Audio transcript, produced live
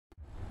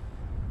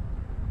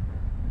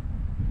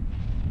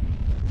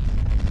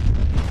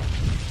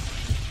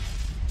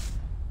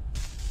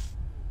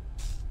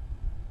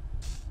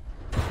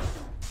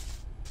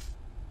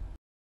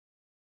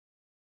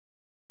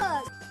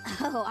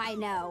Oh, I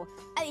know.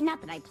 I mean,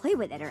 not that I play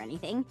with it or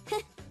anything.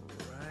 Right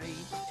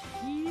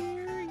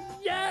here.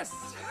 Yes!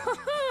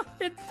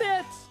 It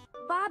fits!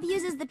 Bob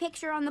uses the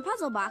picture on the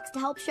puzzle box to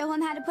help show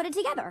him how to put it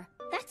together.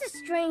 That's a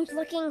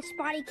strange-looking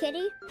spotty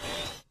kitty.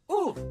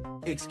 Ooh,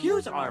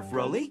 excuse Arf,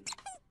 Rolly.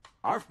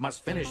 Arf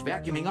must finish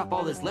vacuuming up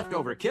all this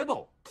leftover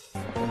kibble.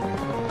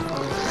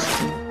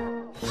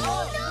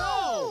 Oh,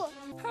 no!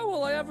 How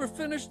will I ever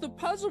finish the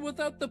puzzle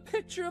without the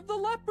picture of the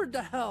leopard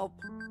to help?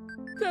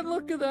 Then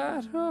look at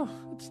that. Oh,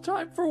 it's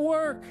time for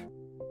work.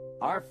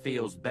 Arf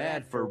feels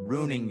bad for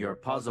ruining your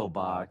puzzle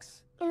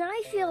box. And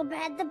I feel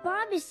bad that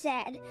Bob is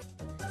sad.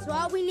 So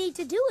all we need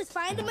to do is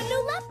find him a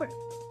new leopard.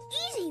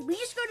 Easy, we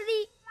just go to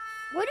the...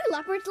 Where do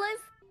leopards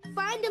live?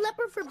 Find a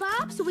leopard for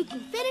Bob so we can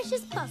finish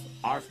his puzzle.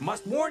 Arf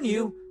must warn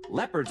you,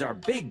 leopards are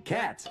big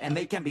cats and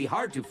they can be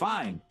hard to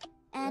find.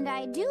 And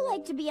I do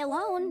like to be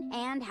alone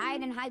and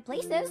hide in high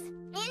places.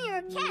 And you're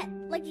a cat,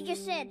 like you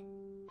just said.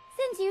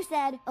 Since you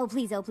said, oh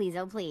please, oh please,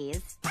 oh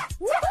please.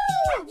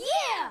 Woohoo!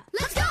 Yeah!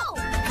 Let's go!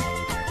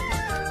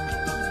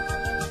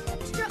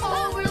 Extra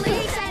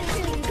overly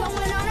excited,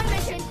 going on a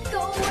mission,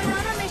 going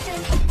on a mission.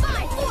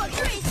 5, 4,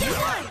 3, 2,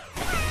 1.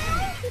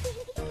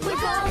 We're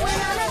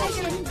going on a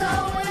mission,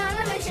 going on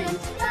a mission.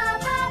 Ba,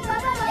 ba, ba,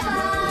 ba, ba, ba.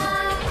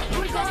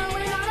 We're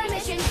going on a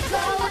mission,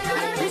 going on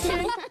a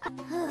mission.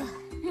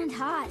 And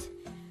hot.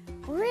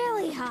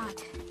 Really hot.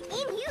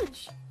 And huge.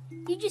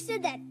 You just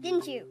said that,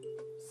 didn't you?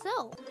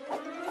 So,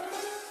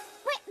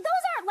 Wait,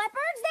 those aren't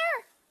leopards,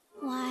 they're...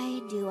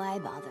 Why do I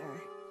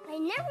bother? I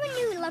never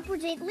knew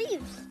leopards ate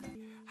leaves.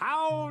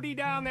 Howdy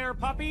down there,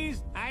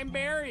 puppies. I'm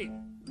Barry.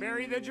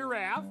 Barry the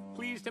giraffe.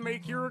 Pleased to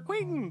make your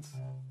acquaintance.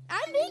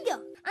 I'm Bingo.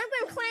 I'm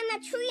gonna climb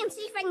that tree and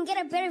see if I can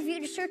get a better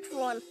view to search for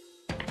one.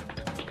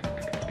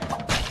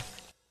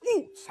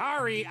 Ooh,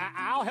 sorry,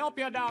 I'll help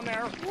you down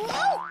there.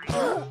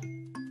 Whoa!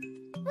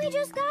 We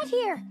just got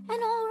here,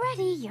 and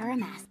already you're a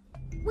mess.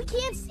 We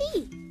can't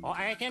see. Well,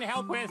 I can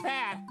help with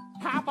that.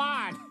 Hop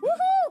on.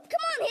 Woohoo!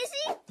 Come on,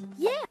 Hissy!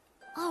 Yeah.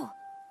 Oh,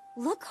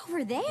 look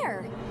over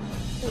there.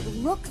 It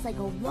looks like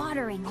a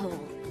watering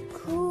hole.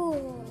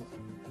 Cool.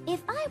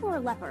 If I were a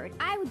leopard,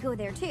 I would go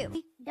there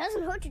too.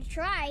 Doesn't hurt to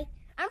try.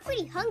 I'm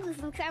pretty hungry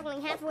from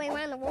traveling halfway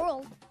around the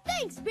world.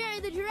 Thanks, Barry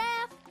the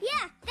giraffe.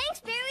 Yeah, thanks,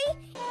 Barry.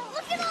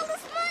 Look at all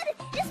this mud.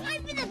 This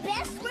might be the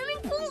best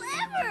swimming pool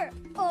ever.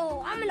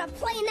 Oh, I'm gonna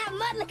play in that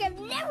mud like I've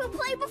never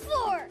played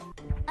before.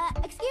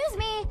 Excuse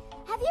me,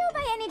 have you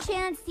by any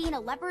chance seen a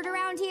leopard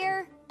around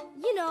here?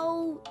 You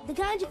know, the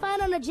kind you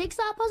find on a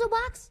jigsaw puzzle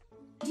box?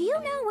 Do you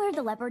know where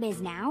the leopard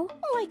is now?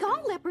 Like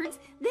all leopards,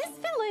 this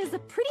fella is a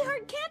pretty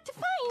hard cat to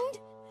find.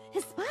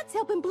 His spots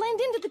help him blend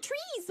into the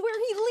trees where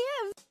he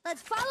lives.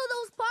 Let's follow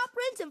those paw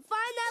prints and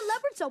find that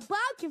leopard so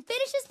Bob can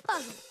finish his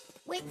puzzle.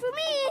 Wait for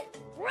me.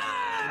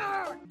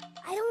 Roar!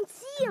 I don't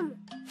see him.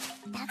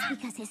 That's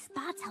because his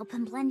spots help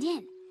him blend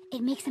in.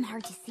 It makes him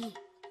hard to see.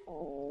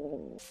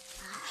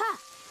 Aha!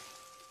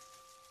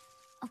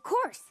 Of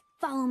course,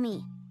 follow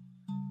me.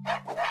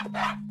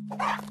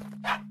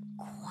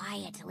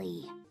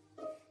 Quietly.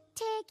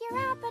 Take your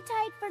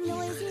appetite for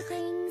noisy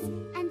things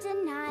and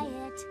deny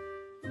it.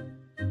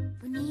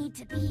 We need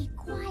to be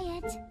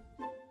quiet.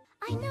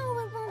 I know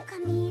it won't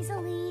come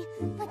easily,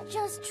 but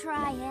just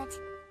try it.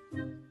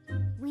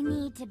 We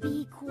need to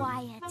be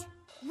quiet.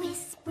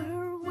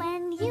 Whisper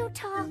when you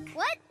talk.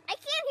 What? I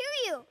can't hear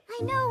you.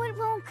 I know it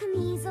won't come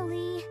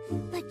easily,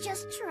 but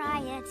just try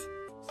it.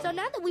 So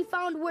now that we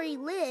found where he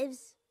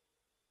lives,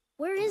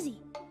 where is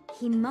he?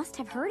 He must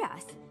have heard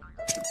us.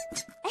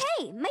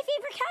 Hey, my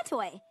favorite cat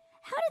toy.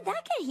 How did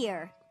that get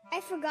here?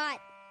 I forgot.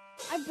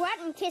 I brought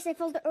it in case I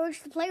felt the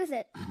urge to play with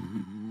it.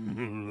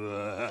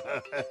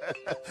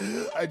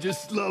 I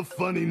just love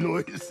funny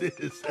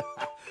noises.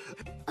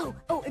 Oh,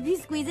 if you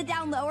squeeze it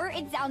down lower,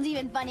 it sounds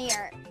even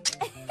funnier.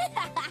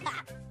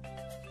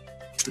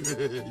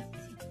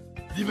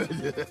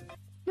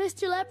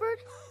 Mr.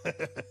 Leopard?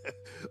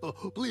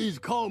 Oh, please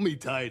call me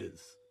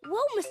Titus.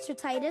 Whoa, Mr.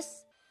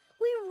 Titus.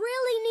 We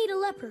really need a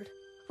leopard.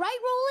 Right,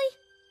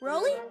 Rolly?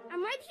 Rolly?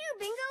 I'm right here,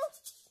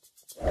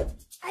 Bingo.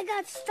 I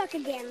got stuck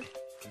again.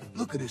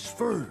 Look at his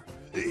fur.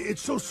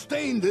 It's so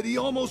stained that he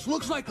almost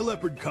looks like a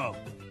leopard cub.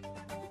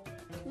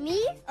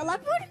 Me? A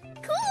leopard?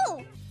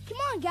 Cool! Come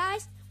on,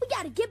 guys. We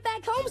gotta get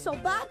back home so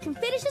Bob can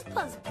finish his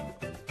puzzle.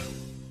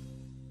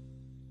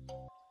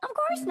 Of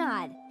course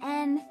not.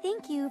 And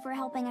thank you for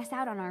helping us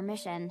out on our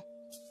mission.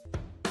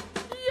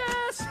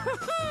 Yes!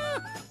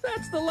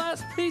 That's the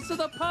last piece of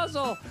the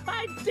puzzle.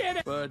 I did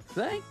it. But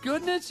thank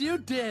goodness you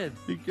did,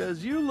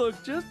 because you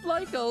look just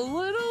like a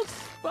little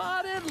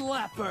spotted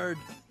leopard.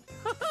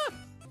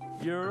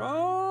 Your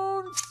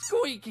own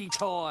squeaky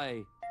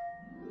toy.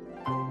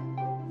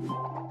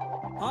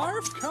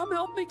 Arf, come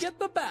help me get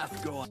the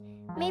bath going.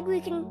 Maybe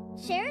we can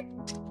share it?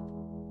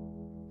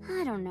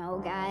 I don't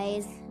know,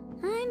 guys.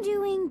 I'm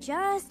doing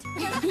just...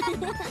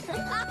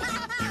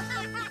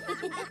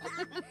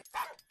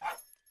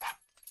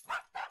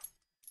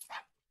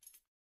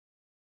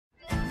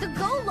 The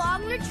Go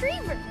Long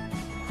Retriever.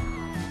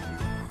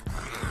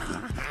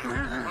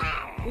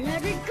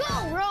 Let it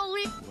go,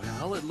 Rolly. Well,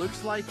 Well, it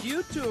looks like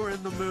you two are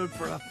in the mood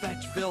for a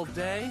fetch-filled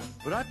day.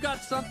 But I've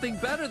got something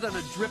better than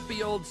a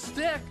drippy old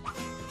stick.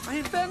 I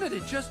invented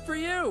it just for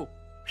you.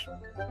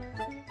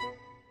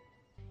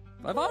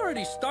 I've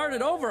already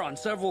started over on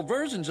several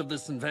versions of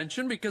this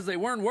invention because they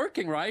weren't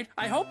working right.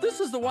 I hope this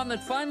is the one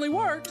that finally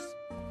works.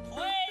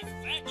 Play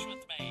fetch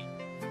with me.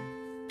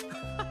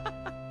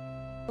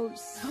 Oh,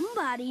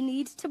 somebody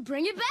needs to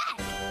bring it back.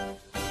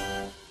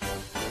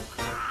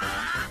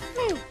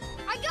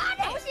 I got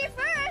it! I was here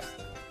first!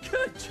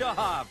 Good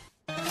job.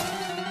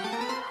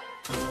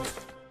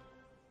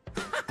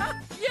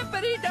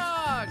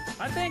 Yippity-dog!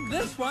 I think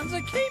this one's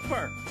a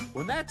keeper.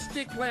 When that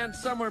stick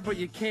lands somewhere but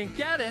you can't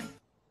get it,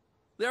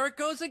 there it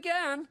goes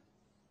again.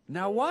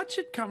 Now watch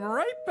it come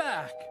right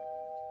back.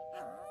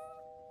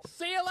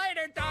 See you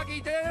later,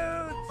 doggy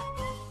dudes!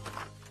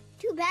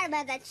 Too bad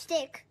about that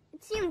stick.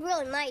 It seemed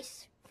really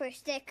nice for a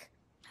stick.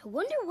 I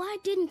wonder why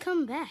it didn't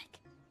come back.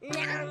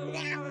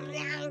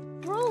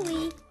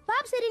 Broly,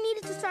 Bob said he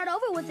needed to start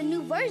over with a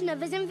new version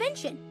of his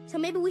invention. So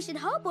maybe we should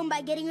help him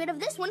by getting rid of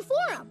this one for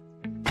him.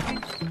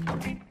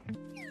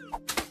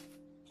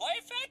 Play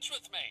fetch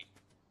with me.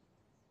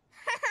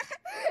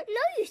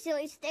 No, you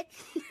silly stick.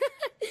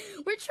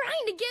 We're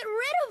trying to get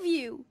rid of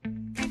you.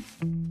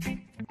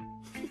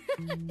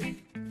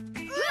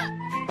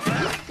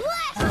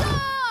 Blast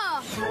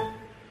off!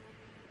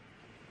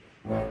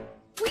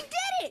 We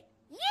did it!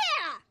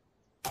 Yeah!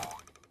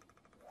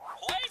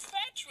 Play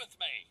fetch with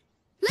me.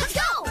 Let's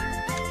go!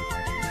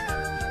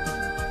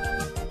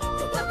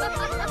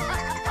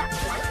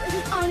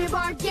 On your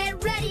bar,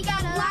 get ready,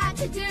 got a lot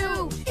to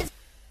do.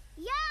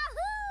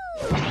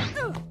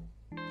 Yahoo!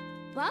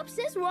 Bob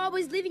says we're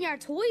always leaving our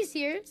toys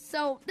here,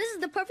 so this is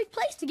the perfect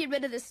place to get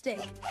rid of this stick.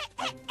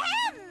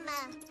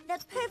 The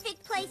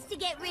perfect place to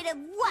get rid of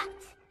what?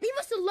 Leave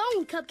us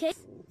alone, Cupcake.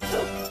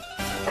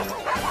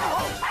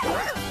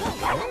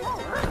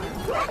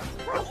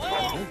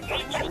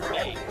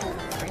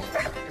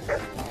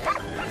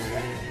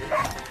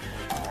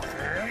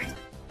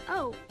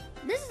 Oh,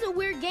 this is a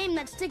weird game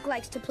that Stick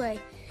likes to play.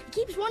 It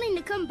keeps wanting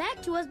to come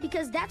back to us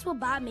because that's what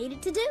Bob made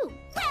it to do.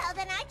 Well,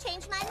 then I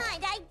changed my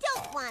mind. I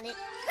don't want it.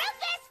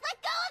 Rufus,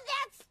 let go of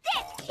that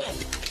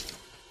stick!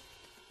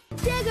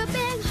 Dig a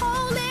big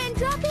hole and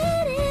drop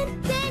it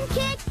in. Then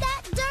kick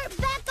that dirt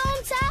back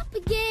on top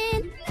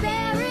again.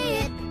 Bury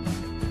it.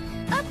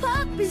 A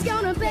puppy's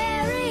gonna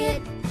bury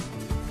it.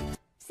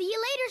 See you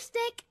later,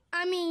 Stick.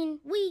 I mean,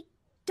 we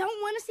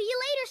don't want to see you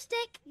later,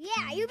 Stick.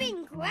 Yeah, you're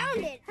being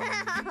grounded.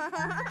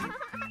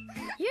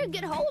 You're a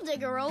good hole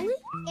digger, Rolly.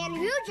 And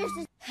you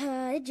just...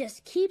 It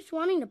just keeps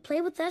wanting to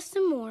play with us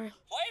some more.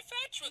 Play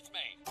fetch with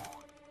me.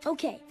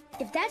 Okay,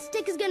 if that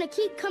stick is gonna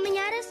keep coming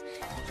at us...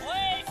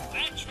 Play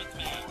fetch with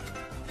me.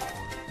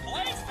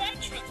 Play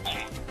fetch with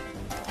me.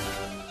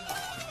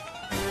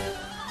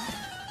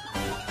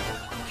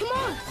 Come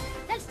on!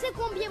 That stick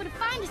won't be able to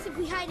find us if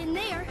we hide in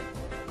there.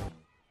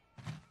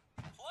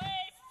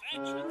 Play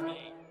fetch with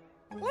me.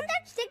 Won't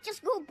that stick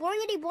just go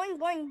boingity boing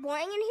boing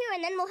boing in here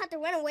and then we'll have to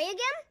run away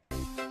again?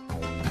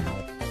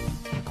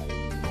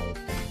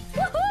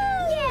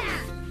 Woohoo! Yeah!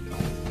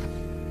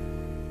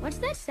 What's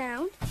that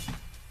sound?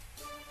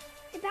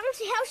 The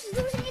bouncy house is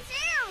losing its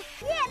air!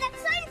 Yeah, that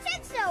sign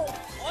said so!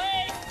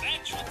 Play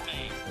fetch with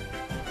me.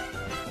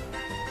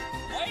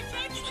 Play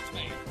fetch with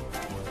me.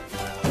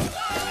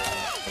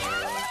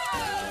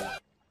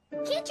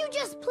 Can't you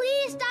just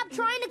please stop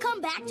trying to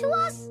come back to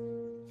us?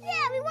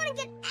 Yeah, we want to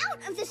get out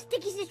of this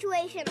sticky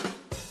situation.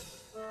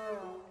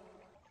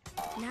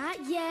 Not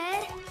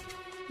yet.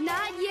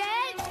 Not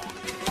yet.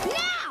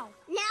 Now!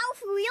 Now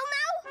for real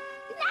now?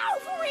 Now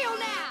for real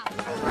now!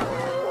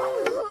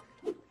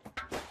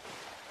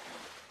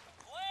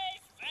 Play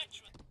fetch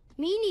with me.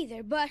 Me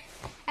neither, but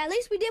at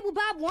least we did what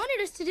Bob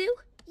wanted us to do.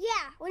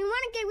 Yeah, when we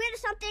want to get rid of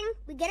something,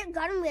 we get it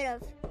gotten rid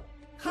of.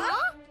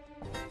 Huh?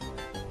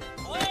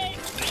 Play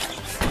fetch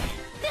with me.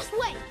 This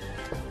way!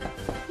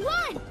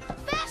 Run!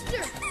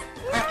 Faster!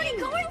 We're already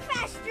going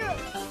faster!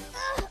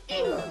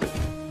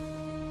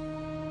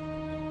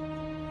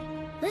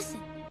 Listen.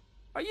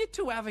 Are you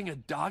two having a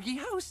doggy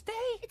house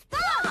day? It's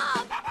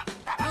Bob!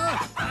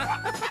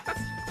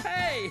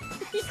 Hey!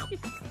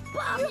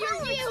 Bob,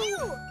 you're you!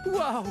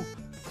 Whoa!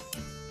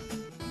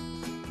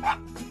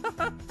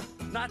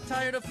 Not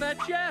tired of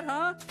fetch yet,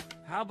 huh?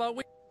 How about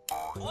we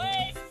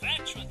play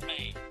fetch with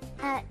me?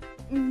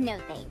 No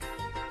thanks.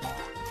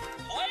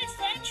 Play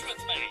fetch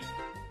with me.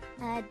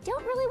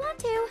 Don't really want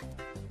to.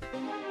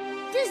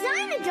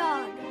 Design a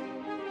dog!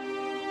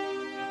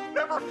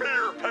 Never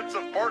fear, pets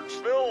of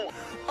Barksville.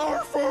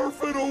 Arf,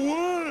 arf, and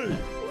away.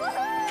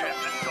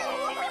 Captain Dog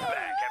will be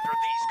back after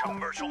these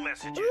commercial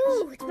messages.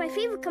 Ooh, it's my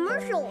favorite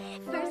commercial.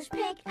 First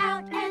pick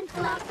out and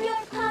fluff your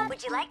pup.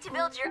 Would you like to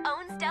build your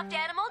own stuffed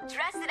animal,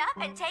 dress it up,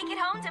 and take it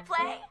home to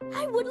play?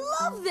 I would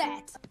love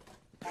that!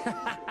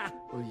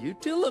 Well, you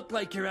two look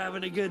like you're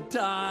having a good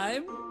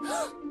time.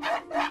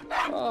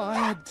 Oh, I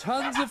had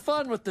tons of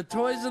fun with the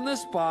toys in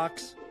this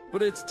box.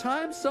 But it's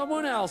time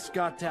someone else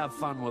got to have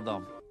fun with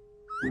them.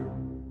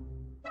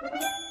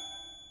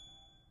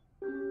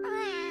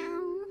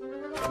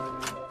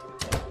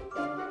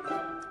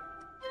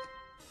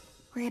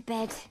 Rip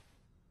it.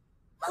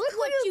 Look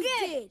what you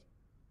did!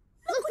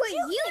 Look what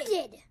you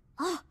did!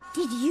 Oh,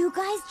 did you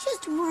guys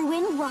just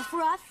ruin Ruff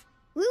Ruff?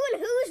 Ruin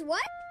who's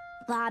what?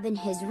 Bob in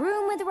his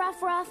room with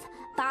Ruff Ruff,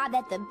 Bob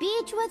at the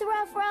beach with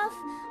Ruff Ruff,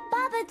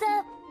 Bob at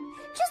the...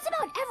 just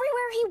about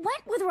everywhere he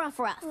went with Ruff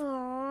Ruff.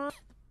 Aww.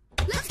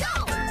 Let's go!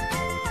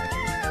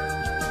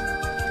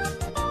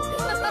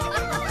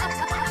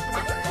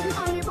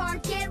 On your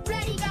mark, get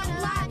ready, got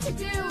a lot to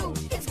do.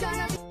 It's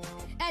gonna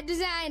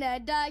Design a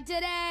dog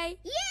today.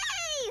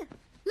 Yay!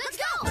 Let's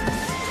go!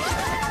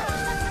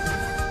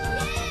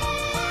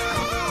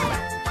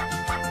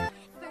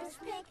 first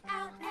pick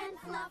out and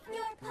fluff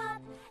your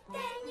pup.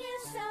 Then you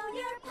sew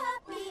your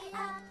puppy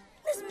up.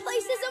 This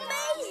place is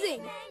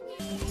amazing!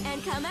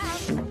 And come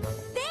out.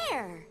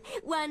 There!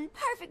 One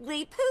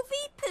perfectly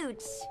poofy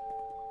pooch.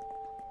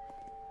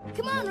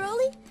 Come on,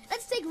 Rolly.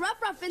 Let's take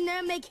Ruff Ruff in there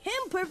and make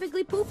him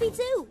perfectly poofy,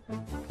 too.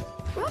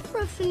 Ruff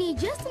Ruff should need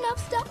just enough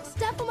stuff to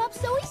stuff him up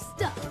so he's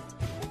stuffed.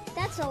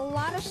 That's a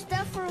lot of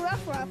stuff for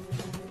Ruff Ruff.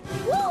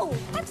 Whoa,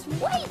 that's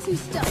way too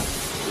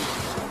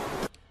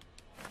stuffed.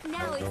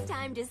 Now it's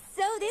time to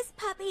sew this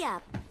puppy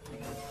up.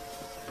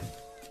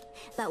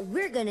 But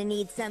we're gonna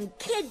need some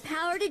kid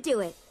power to do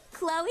it.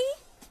 Chloe?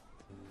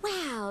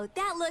 Wow,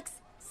 that looks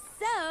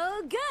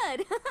so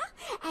good.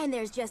 And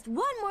there's just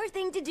one more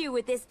thing to do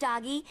with this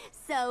doggy,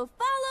 so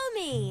follow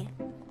me.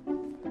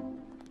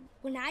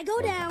 When I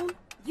go down,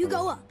 you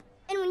go up.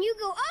 And when you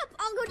go up,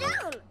 I'll go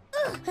down.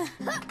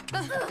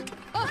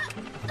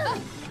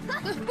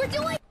 We're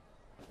doing...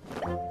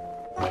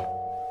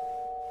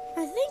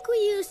 I think we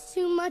used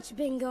too much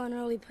bingo and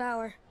Rolly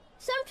power.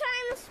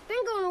 Sometimes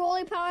bingo and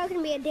rolly power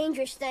can be a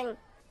dangerous thing.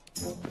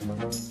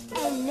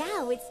 And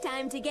now it's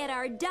time to get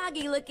our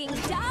doggy-looking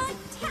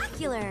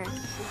dog-tacular.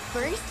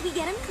 First, we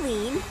get him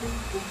clean.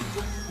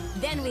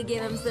 Then we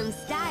give him some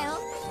style.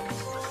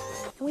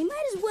 And we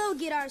might as well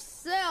get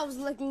ourselves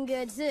looking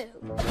good, too.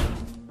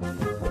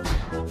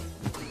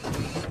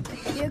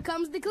 Here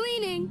comes the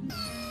cleaning.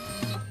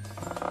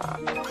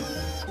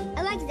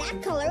 I like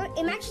that color.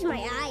 It matches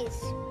my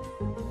eyes.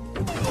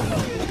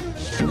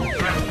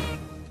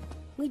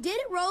 We did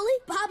it, Rolly.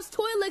 Bob's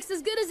toy looks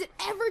as good as it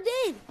ever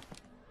did.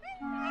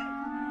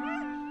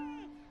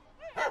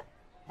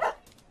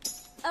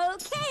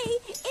 Okay,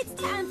 it's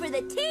time for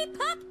the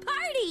Teapot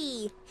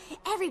Party.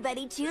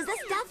 Everybody choose a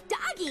stuffed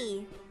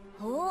doggy.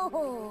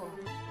 Oh.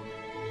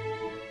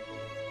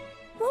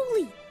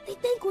 Rolly, they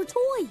think we're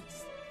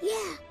toys.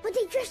 Yeah, but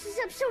they dressed us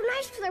up so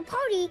nice for their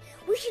party,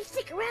 we should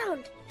stick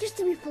around, just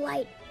to be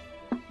polite.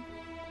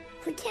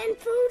 Pretend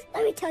food?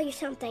 Let me tell you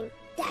something.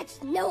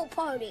 That's no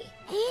party.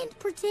 And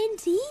pretend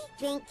tea?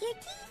 Drink your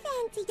tea,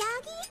 fancy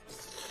doggy.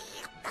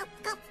 Go,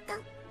 go,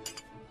 go.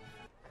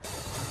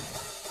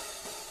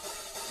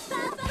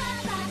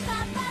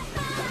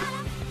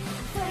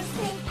 First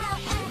pick out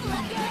and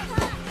fluff your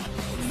pup.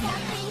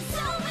 Something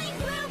so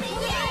groovy.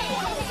 Yay!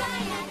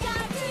 Design a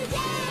dog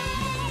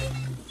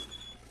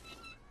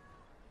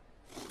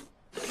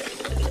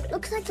today.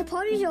 Looks like the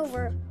party's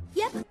over.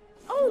 Yep.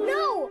 Oh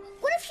no!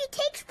 What if she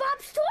takes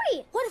Bob's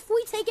toy? What if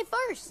we take it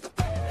first?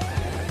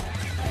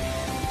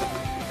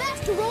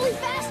 Faster, Rolly,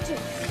 faster!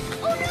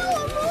 Oh no!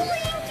 I'm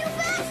rolling too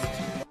fast!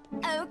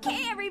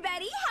 Okay,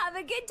 everybody, have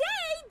a good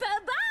day.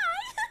 Bye-bye.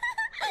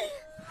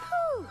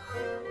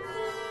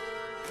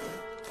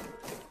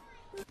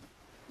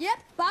 Yep,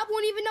 Bob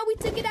won't even know we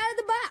took it out of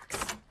the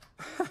box.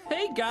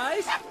 Hey,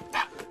 guys.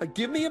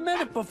 Give me a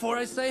minute before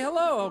I say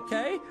hello,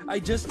 okay? I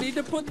just need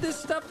to put this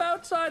stuff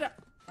outside.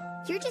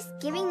 You're just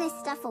giving this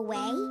stuff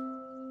away?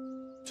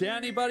 To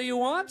anybody who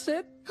wants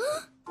it.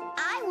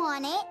 I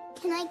want it.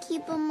 Can I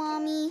keep him,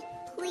 Mommy?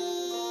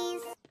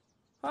 Please?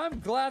 I'm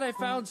glad I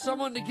found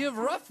someone to give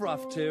Ruff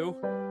Ruff to.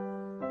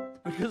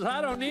 Because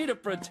I don't need a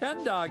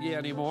pretend doggy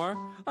anymore.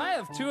 I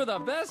have two of the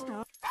best.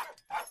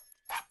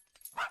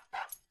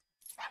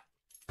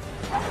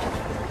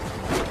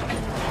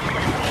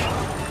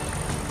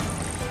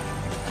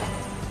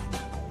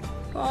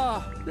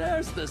 Oh,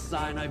 there's the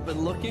sign I've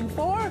been looking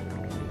for.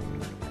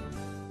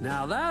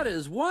 Now that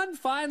is one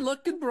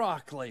fine-looking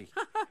broccoli.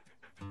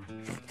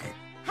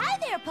 Hi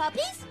there,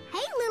 puppies.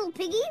 Hey, little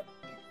piggy.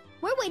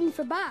 We're waiting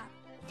for Bob.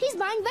 He's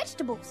buying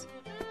vegetables.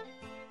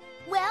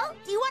 Well,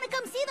 do you want to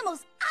come see the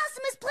most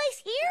awesomest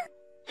place here?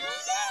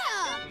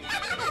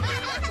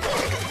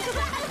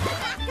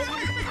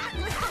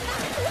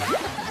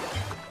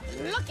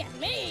 Look at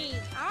me.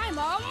 I'm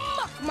a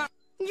muck.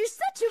 You're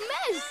such a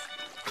mess.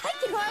 I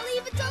can hardly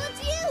even tell it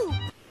to you.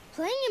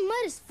 Playing in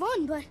mud is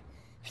fun, but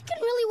it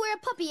can really wear a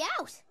puppy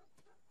out.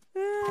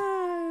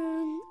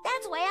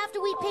 That's why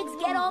after we pigs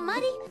get all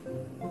muddy.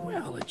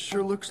 Well, it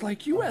sure looks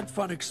like you had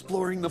fun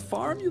exploring the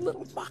farm, you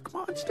little muck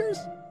monsters.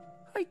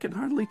 I can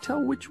hardly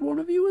tell which one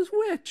of you is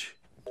which.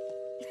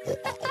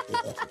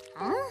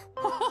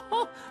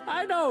 Huh?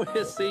 I know,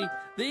 Hissy.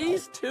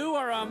 These two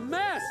are a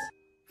mess.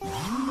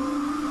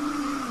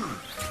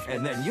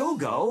 And then you'll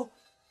go,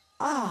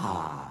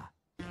 ah.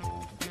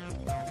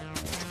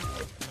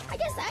 I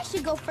guess I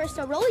should go first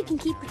so Rolly can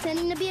keep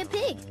pretending to be a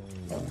pig.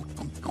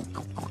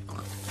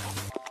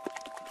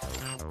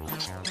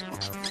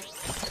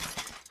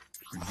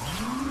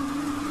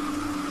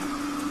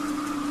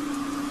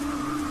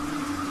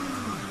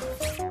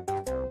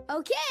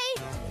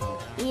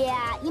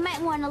 Yeah, you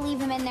might want to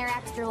leave him in there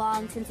extra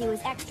long since he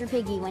was extra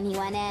piggy when he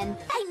went in.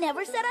 I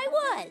never said I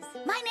was.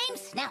 My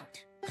name's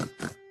Snout.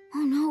 Oh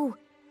no,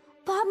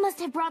 Bob must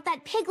have brought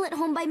that piglet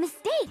home by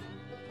mistake.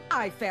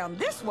 I found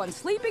this one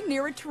sleeping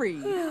near a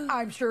tree.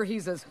 I'm sure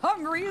he's as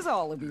hungry as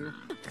all of you.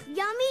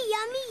 Yummy,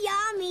 yummy,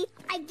 yummy.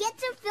 I get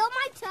to fill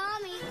my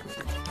tummy.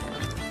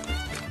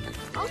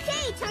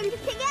 Okay, time to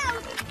pig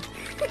out.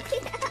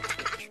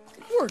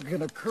 We're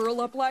gonna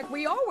curl up like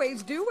we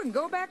always do and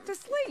go back to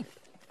sleep.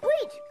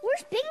 Wait,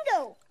 where's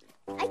Bingo?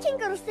 I can't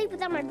go to sleep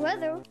without my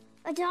brother.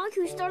 A dog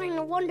who's starting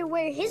to wonder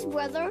where his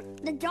brother,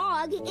 the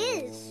dog,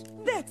 is.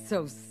 That's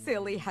so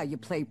silly how you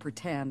play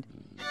pretend.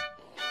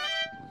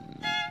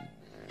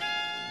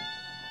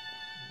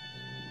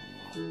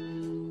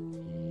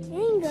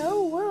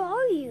 Bingo, where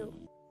are you?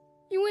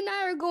 You and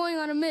I are going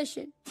on a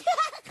mission.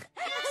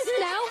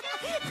 Snout?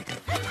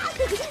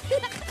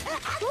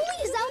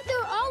 Chloe is out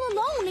there all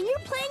alone and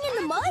you're playing in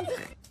the mud?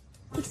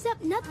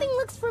 Except nothing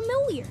looks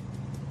familiar.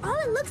 All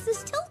it looks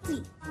is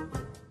tilty.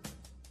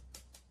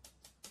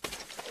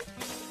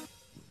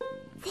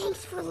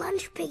 Thanks for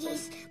lunch,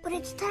 piggies, but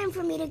it's time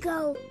for me to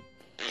go.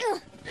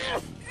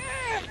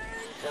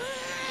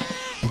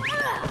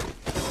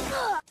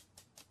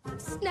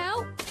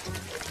 Snout?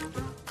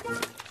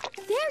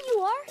 There you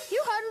are.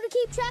 You're harder to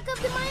keep track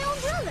of than my own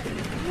brother.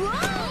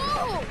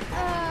 Whoa!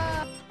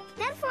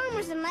 That farm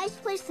was a nice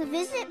place to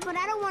visit, but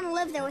I don't want to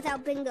live there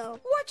without Bingo.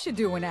 What you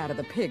doing out of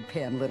the pig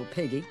pen, little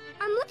piggy?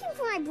 I'm looking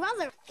for my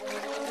brother.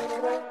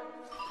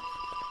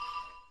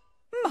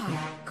 My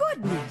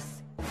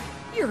goodness!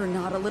 You're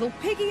not a little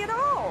piggy at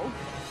all.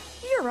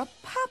 You're a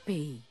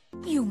puppy.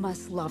 You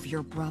must love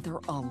your brother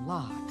a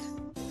lot.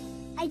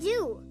 I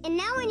do, and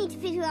now I need to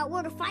figure out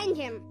where to find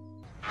him.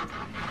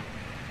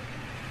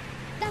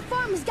 That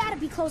farm has got to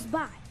be close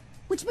by,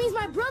 which means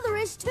my brother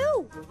is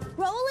too.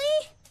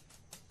 Rolly?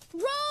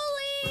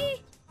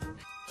 Rolly!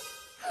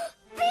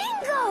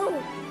 Bingo!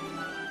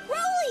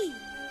 Rolly!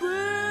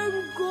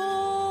 Bingo!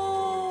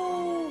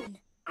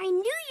 I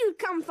knew you'd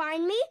come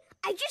find me.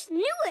 I just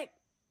knew it.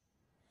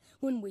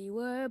 When we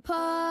were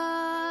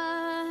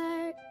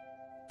apart,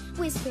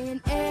 we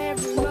spent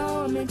every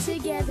moment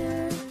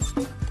together.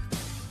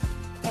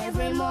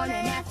 Every morning,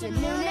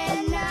 afternoon,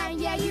 and night,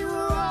 yeah, you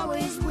were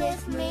always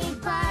with me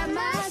by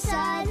my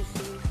side.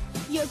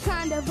 You're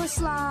kind of a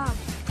slob,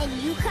 and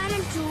you kind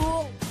of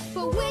drool.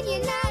 But when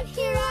you're not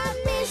here, I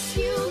miss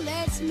you.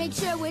 Let's make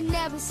sure we're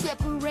never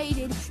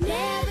separated.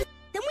 Never.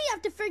 Then we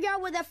have to figure out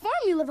where that farm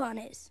you live on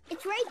is.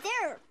 It's right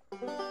there.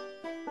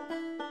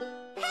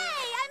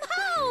 Hey, I'm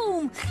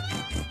home!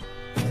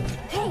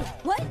 Hey,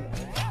 what?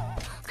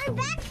 I'm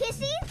back,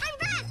 Kissy. I'm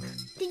back.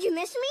 Did you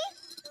miss me?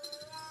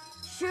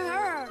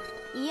 Sure.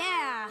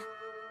 Yeah.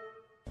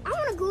 I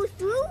want to go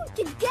through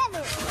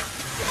together.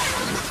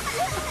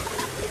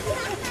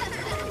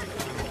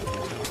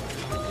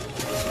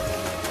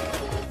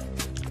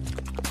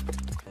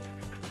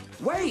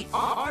 Wait,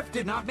 Arf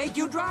did not make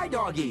you dry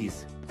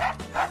doggies.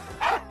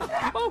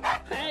 Oh,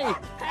 hey,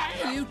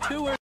 you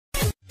two are...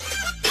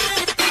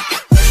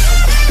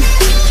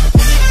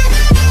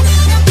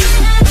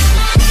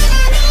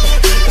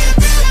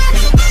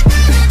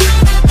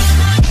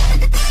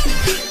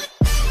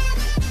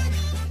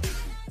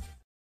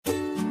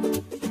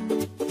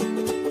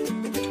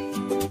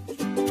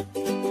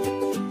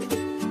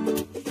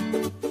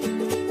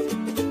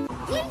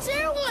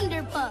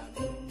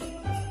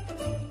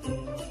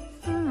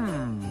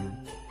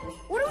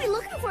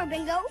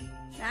 Bingo?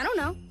 I don't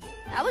know.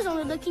 I was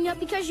only looking up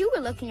because you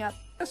were looking up.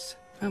 Yes,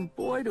 and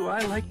boy, do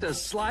I like to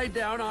slide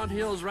down on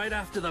hills right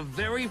after the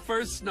very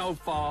first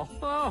snowfall.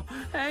 Oh,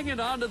 hanging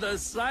onto the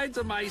sides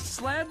of my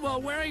sled while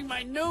wearing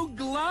my new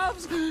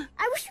gloves.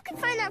 I wish you could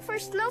find that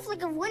first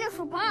snowflake of winter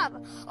for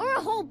Bob, or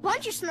a whole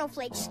bunch of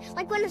snowflakes,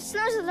 like when it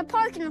snows at the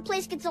park and the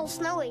place gets all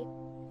snowy.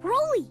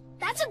 Rolly,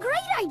 that's a great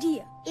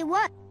idea. It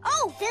was.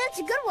 Oh, then it's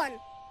a good one.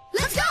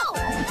 Let's go!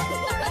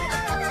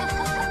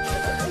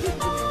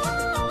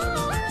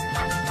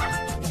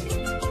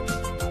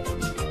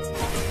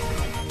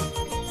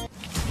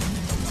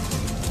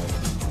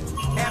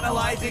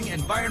 Analyzing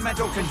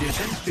environmental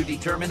conditions to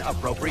determine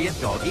appropriate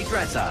doggy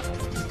dress-up.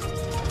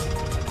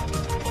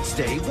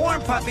 Stay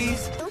warm,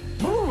 puppies.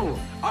 Ooh,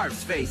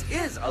 Arf's face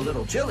is a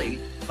little chilly,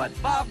 but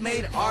Bob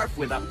made Arf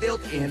with a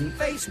built-in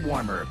face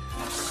warmer.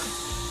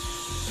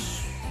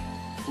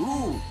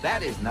 Ooh,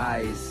 that is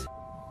nice.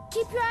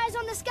 Keep your eyes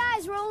on the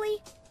skies,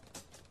 Rolly.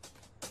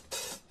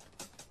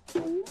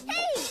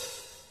 Hey!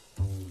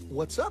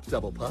 What's up,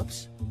 Double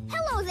Pups?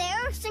 Hello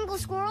there, single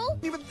squirrel.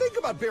 Even think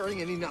about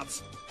burying any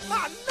nuts.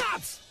 Ah,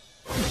 nuts!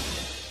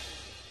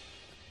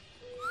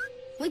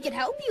 We could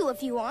help you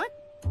if you want.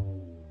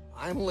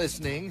 I'm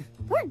listening.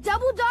 We're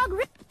Double Dog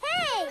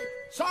Hey!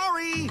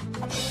 Sorry!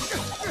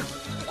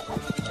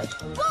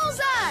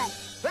 Bullseye!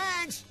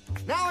 Thanks!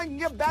 Now I can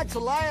get back to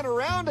lying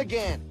around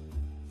again.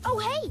 Oh,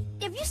 hey,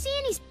 if you see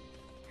any...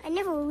 I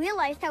never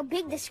realized how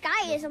big the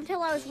sky is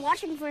until I was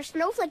watching for a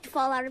snowflake to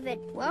fall out of it.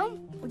 Well,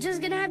 we're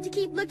just gonna have to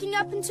keep looking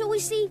up until we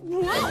see...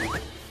 Hello!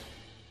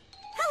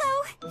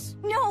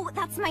 No,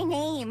 that's my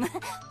name.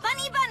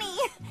 Bunny Bunny.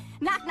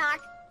 Knock knock.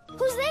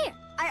 Who's there?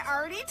 I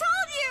already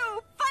told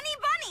you. Funny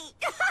Bunny.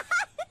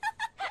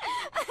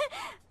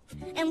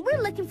 And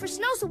we're looking for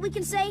snow so we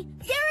can say,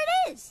 there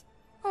it is.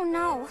 Oh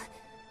no.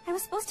 I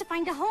was supposed to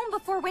find a home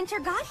before winter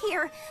got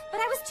here, but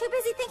I was too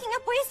busy thinking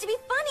up ways to be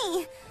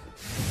funny.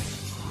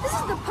 This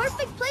is the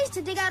perfect place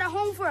to dig out a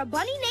home for a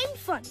bunny named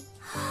Funny.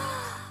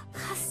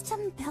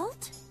 Custom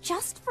built?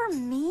 Just for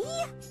me?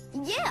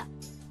 Yeah.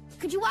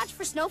 Could you watch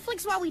for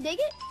snowflakes while we dig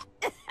it?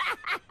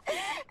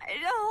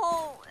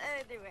 No.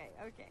 Anyway,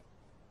 okay.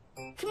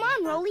 Come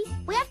on, Rolly.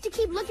 We have to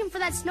keep looking for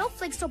that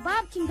snowflake so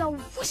Bob can go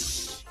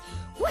whoosh,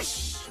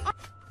 whoosh.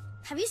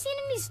 Have you seen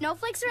any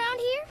snowflakes around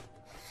here?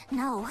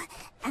 No,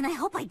 and I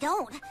hope I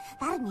don't.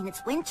 That'd mean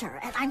it's winter,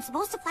 and I'm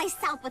supposed to fly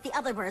south with the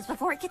other birds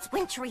before it gets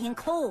wintry and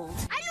cold.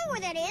 I know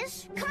where that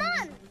is. Come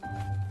on.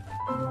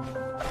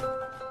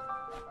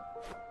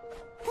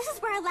 This is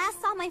where I last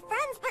saw my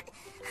friends, but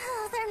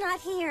they're not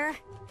here.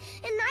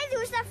 And neither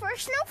was that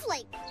first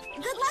snowflake.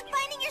 Good luck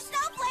finding your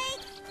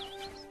snowflake!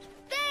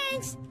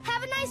 Thanks.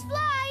 Have a nice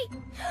flight.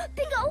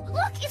 Bingo,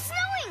 look, it's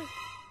snowing.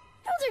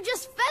 Those are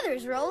just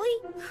feathers,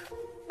 Rolly.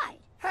 Hi.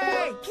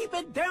 Hey, keep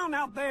it down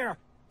out there.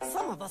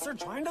 Some of us are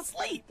trying to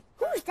sleep.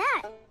 Who's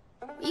that?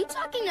 Are you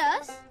talking to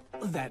us?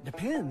 That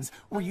depends.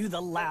 Were you the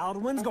loud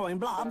ones going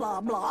blah,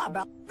 blah, blah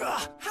about...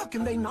 how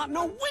can they not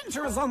know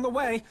winter is on the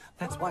way?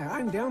 That's why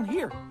I'm down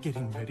here,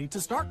 getting ready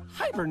to start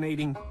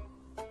hibernating.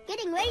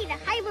 Getting ready to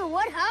hibernate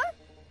what, huh?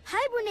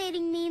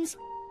 Hibernating means...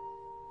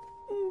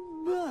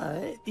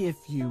 But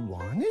if you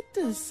wanted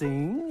to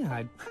sing,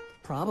 I'd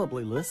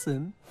probably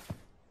listen.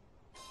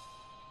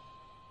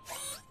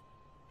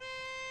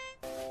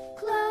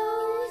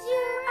 Close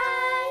your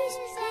eyes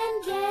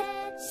and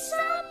get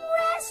some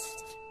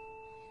rest.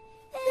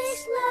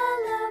 This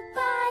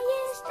lullaby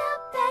is the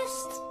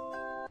best.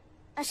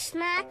 A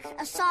snack,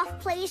 a soft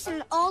place,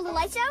 and all the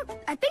lights out?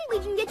 I think we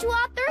can get you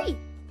all three.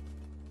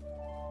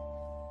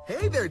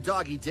 Hey there,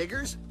 doggy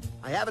diggers.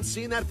 I haven't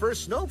seen that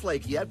first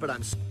snowflake yet, but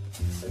I'm...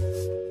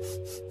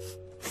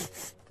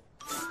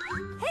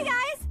 Hey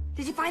guys!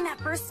 Did you find that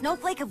first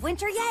snowflake of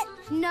winter yet?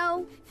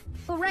 No.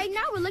 But right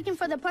now we're looking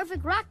for the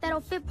perfect rock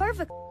that'll fit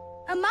perfect.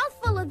 A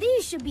mouthful of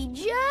these should be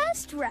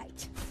just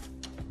right.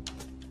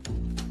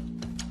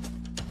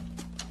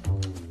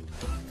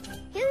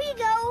 Here you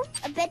go.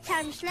 A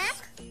bedtime snack.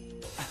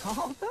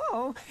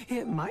 Although,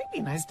 it might be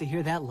nice to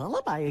hear that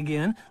lullaby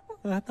again.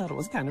 I thought it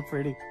was kind of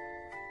pretty. 1,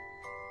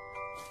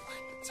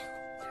 2,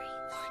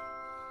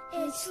 3,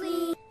 1. It's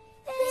sleep.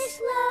 This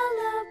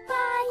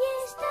lullaby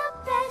is the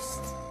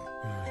best.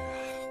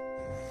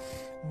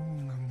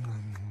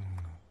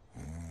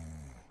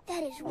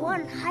 That is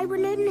one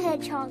hibernating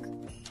hedgehog.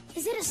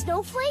 Is it a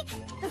snowflake?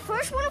 The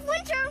first one of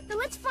winter. Then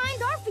let's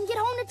find Arf and get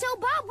home to tell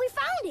Bob we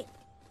found it.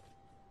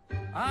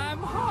 I'm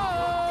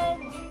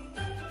home!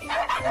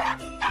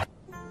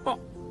 Oh,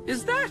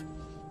 is that?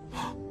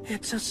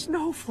 It's a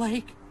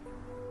snowflake.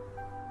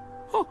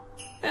 Oh,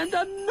 and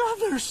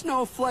another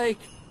snowflake.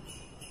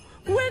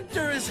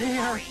 Winter is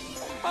here.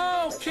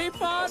 Oh,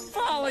 keep on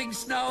falling,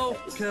 snow,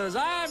 because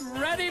I'm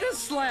ready to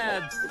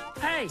sled.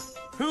 Hey,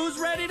 who's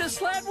ready to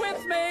sled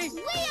with me?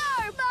 We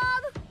are,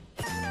 Bob.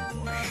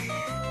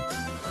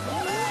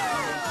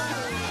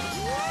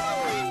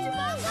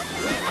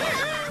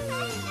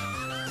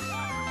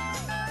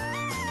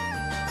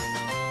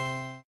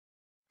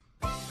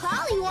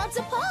 Polly wants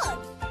a pug.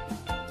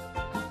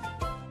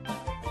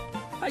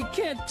 I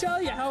can't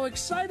tell you how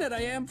excited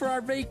I am for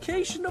our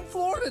vacation to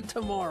Florida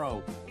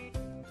tomorrow.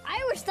 I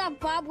always thought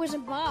Bob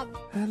wasn't Bob.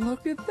 And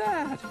look at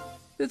that.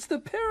 It's the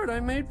parrot I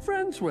made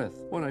friends with.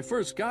 When I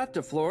first got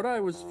to Florida, I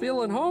was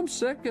feeling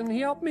homesick, and he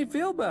helped me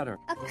feel better.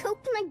 A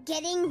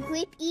coconut-getting,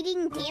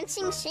 grape-eating,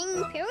 dancing,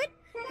 singing parrot?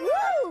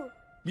 Woo!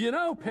 You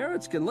know,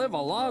 parrots can live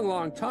a long,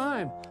 long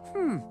time.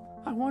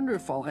 I wonder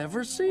if I'll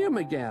ever see him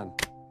again.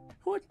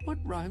 What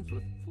rhymes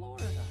with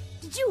Florida?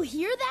 Did you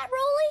hear that,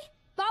 Rolly?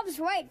 Bob's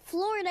right.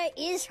 Florida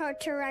is hard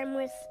to rhyme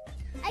with.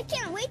 I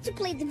can't wait to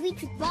play the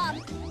beach with Bob.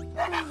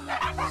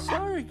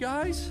 Sorry,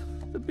 guys.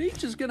 The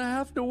beach is gonna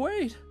have to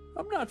wait.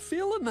 I'm not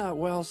feeling that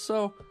well,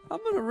 so I'm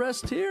gonna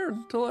rest here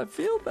until I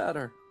feel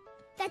better.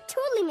 That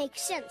totally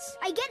makes sense.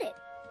 I get it.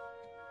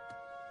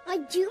 I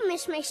do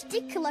miss my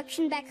stick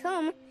collection back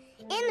home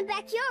and the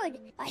backyard.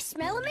 I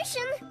smell a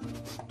mission.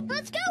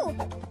 Let's go.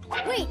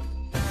 Wait,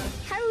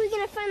 how are we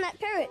gonna find that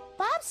parrot?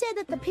 Bob said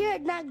that the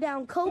parrot knocked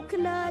down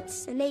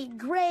coconuts and ate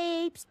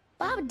grapes.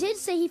 Bob did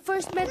say he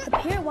first met the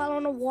parrot while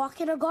on a walk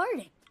in a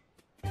garden.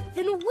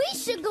 Then we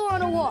should go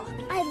on a walk.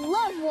 I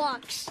love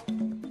walks.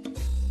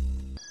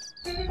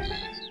 Hey,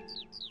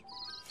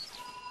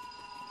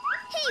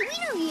 we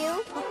know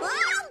you.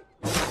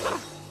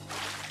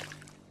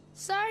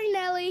 Sorry,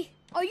 Nellie.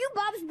 Are you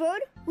Bob's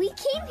bird? We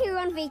came here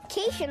on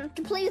vacation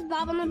to play with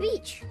Bob on the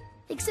beach.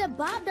 Except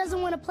Bob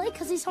doesn't want to play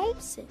because he's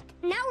homesick.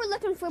 Now we're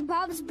looking for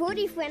Bob's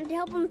birdie friend to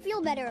help him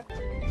feel better.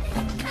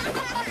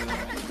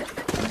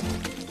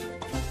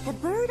 The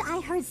bird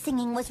I heard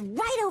singing was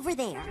right over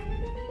there.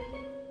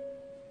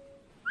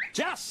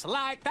 Just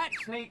like that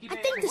sneaky. I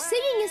think the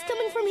singing is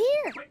coming from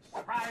here.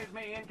 Surprise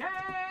me and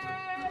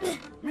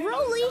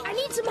Rolly, I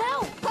need some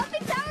help.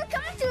 Puppy power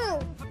coming through.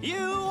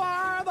 You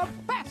are the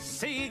best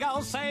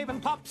seagull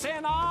saving pups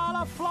in all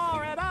of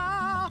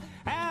Florida.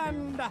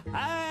 And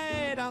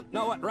I don't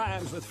know what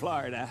rhymes with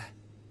Florida.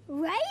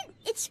 Right?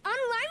 It's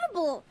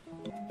unrhymable.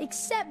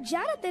 Except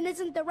Jonathan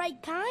isn't the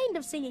right kind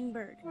of singing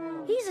bird.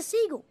 He's a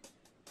seagull.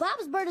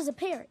 Bob's bird is a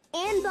parrot.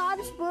 And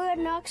Bob's bird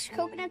knocks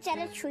coconuts out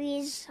of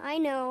trees. I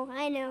know.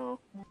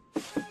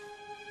 Let's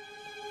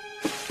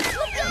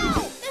go!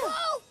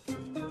 Whoa!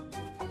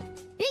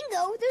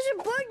 Bingo, there's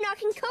a bird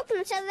knocking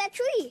coconuts out of that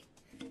tree.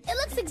 It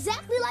looks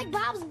exactly like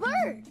Bob's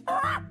bird.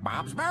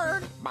 Bob's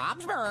bird. Bob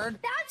to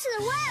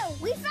the well.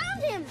 We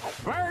found him.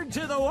 Bird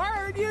to the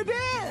word, you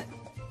did.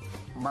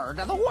 Bird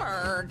of the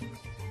word.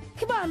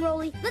 Come on,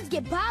 Rolly. Let's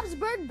get Bob's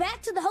bird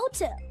back to the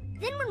hotel.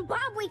 Then when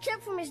Bob wakes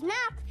up from his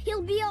nap,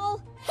 he'll be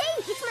all, hey,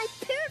 it's my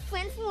parrot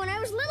friend from when I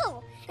was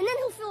little. And then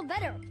he'll feel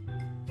better.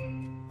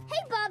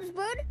 Hey, Bob's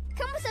bird,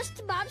 come with us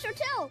to Bob's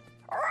hotel.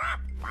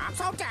 Bob's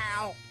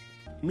hotel.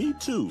 Me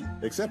too,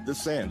 except the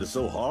sand is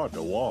so hard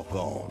to walk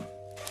on.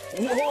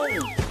 Whoa!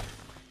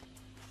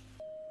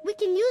 We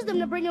can use them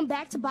to bring him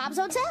back to Bob's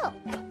hotel.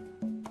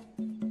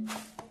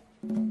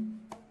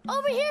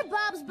 Over here,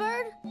 Bob's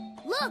bird.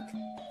 Look,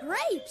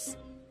 grapes.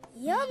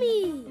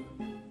 Yummy.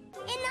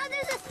 And now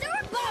there's a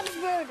third Bob's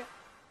bird.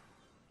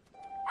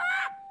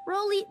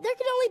 Rolly, there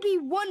can only be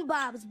one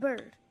Bob's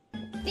bird.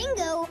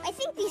 Bingo, I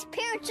think these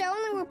parrots are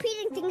only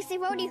repeating things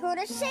they've already heard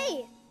us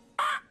say.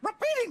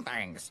 Repeating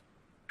things.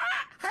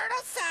 Heard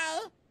us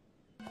say.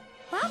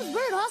 Bob's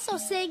bird also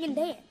sang and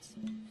danced.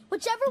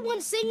 Whichever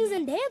one sings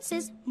and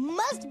dances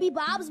must be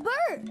Bob's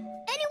bird. Any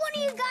one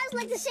of you guys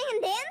like to sing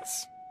and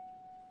dance?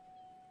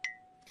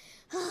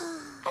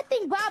 I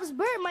think Bob's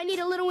bird might need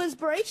a little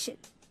inspiration.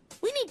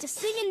 We need to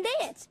sing and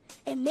dance,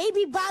 and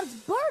maybe Bob's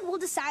bird will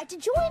decide to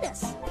join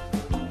us.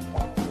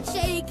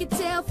 Shake a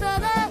tail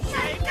feather,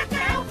 Shake a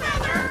tail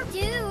feather. Do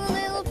a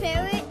little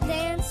parrot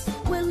dance.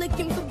 we're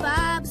looking for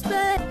Bob's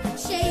bird.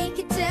 Shake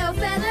a tail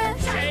feather,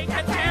 Shake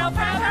a tail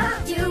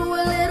feather. do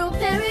a little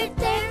parrot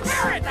dance.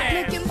 Parrot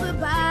dance. Looking for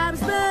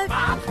Bob's bird.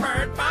 Bob's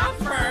bird,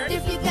 Bob's bird.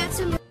 If you got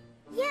some...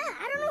 Yeah,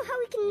 I don't know how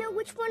we can know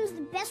which one's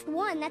the best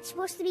one. That's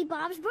supposed to be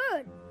Bob's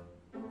bird.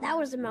 That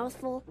was a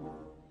mouthful.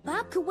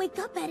 Bob could wake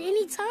up at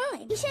any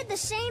time. He said the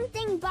same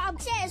thing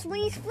Bob says when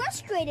he's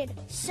frustrated,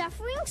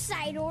 suffering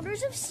side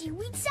orders of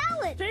seaweed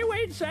salad.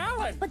 Seaweed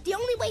salad. But the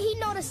only way he'd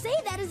know to say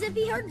that is if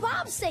he heard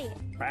Bob say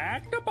it.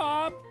 Back to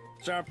Bob.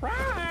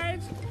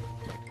 Surprise.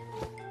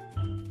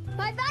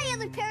 Bye-bye,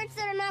 other parrots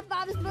that are not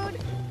Bob's bird.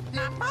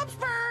 Not Bob's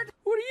bird.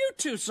 What are you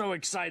two so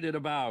excited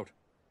about?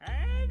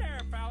 Hey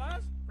there,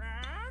 fellas.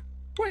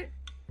 Wait,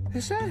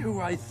 is that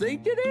who I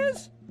think it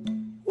is?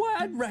 Why,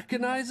 I'd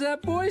recognize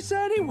that voice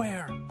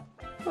anywhere.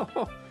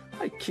 Oh,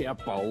 I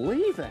can't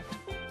believe it.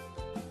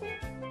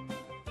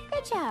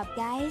 Good job,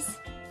 guys.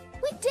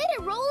 We did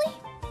it, Rolly.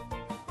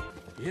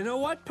 You know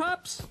what,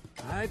 pups?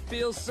 I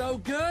feel so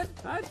good,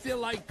 I feel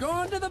like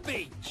going to the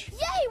beach.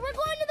 Yay, we're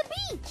going to the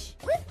beach.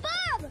 With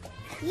Bob.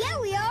 Yeah,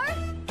 we are.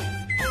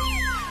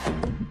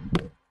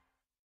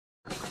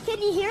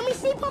 Can you hear me,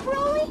 Sea Pup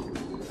Rolly?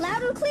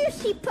 Loud and clear,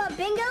 Sea Pup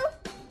Bingo.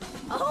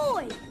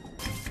 Ahoy!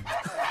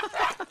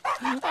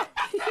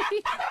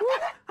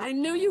 I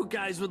knew you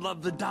guys would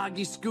love the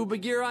doggy scuba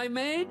gear I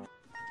made.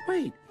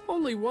 Wait,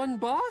 only one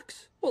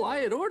box? Well, I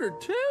had ordered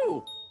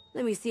two.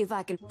 Let me see if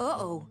I can...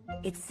 Uh-oh.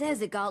 It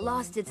says it got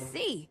lost at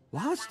sea.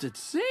 Lost at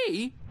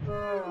sea?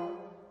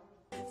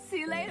 See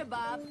you later,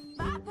 Bob.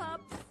 Bye,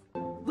 pups.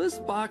 This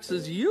box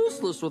is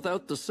useless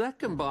without the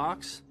second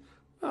box.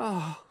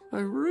 Oh, I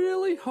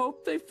really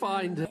hope they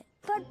find it.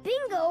 But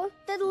Bingo,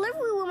 the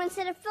delivery woman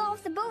said it fell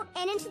off the boat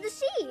and into the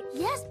sea.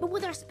 Yes, but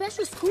with our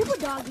special scuba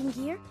dogging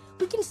gear,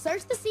 we can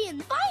search the sea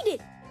and find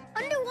it.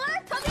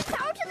 Underwater puppy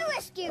power to the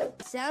rescue.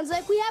 Sounds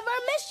like we have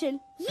our mission.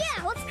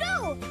 Yeah, let's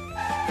go.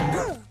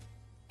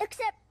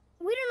 Except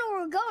we don't know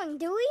where we're going,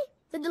 do we?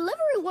 The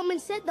delivery woman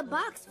said the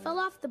box fell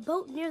off the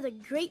boat near the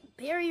Great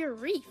Barrier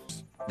Reef.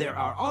 There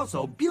are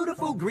also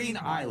beautiful green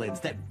islands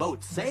that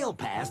boats sail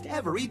past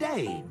every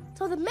day.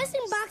 So the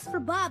missing box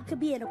for Bob could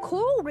be in a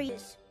coral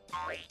reef.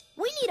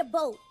 We need a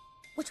boat,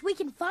 which we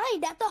can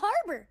find at the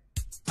harbor.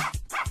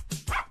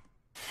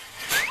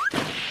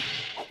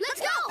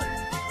 Let's go!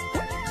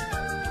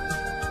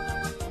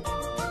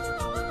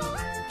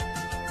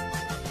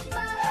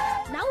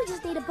 Now we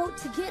just need a boat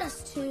to get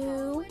us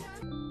to...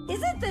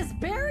 Isn't this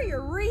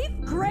Barrier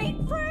Reef great,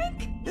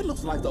 Frank? It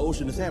looks like the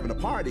ocean is having a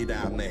party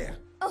down there.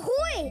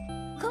 Ahoy!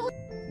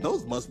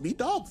 Those must be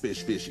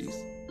dogfish fishies.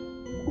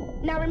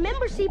 Now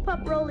remember, Sea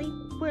Pup Rolly,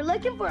 we're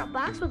looking for a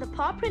box with a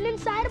paw print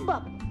inside a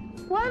bubble.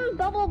 One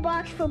bubble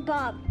box for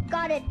Bob.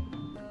 Got it.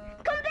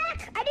 Come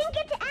back! I didn't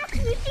get to ask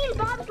if you've seen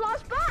Bob's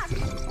lost box.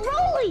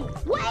 Rolly,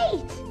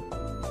 wait!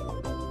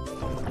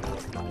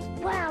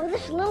 Wow,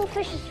 this little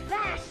fish is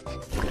fast.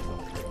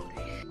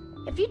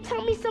 If you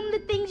tell me some of the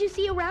things you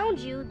see around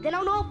you, then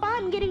I'll know if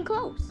I'm getting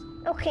close.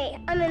 Okay,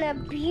 I'm in a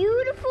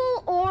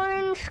beautiful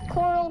orange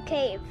coral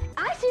cave.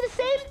 I see the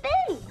same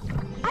thing.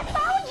 I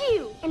found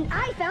you! And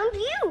I found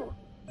you!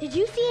 Did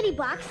you see any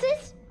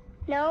boxes?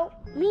 No,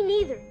 me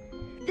neither.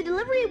 The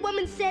delivery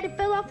woman said it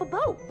fell off a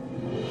boat.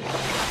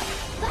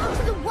 Back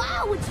to the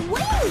wow, it's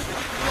wings!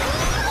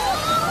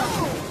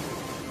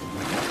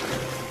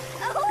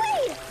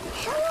 Ahoy!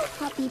 Hello,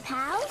 puppy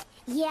pal.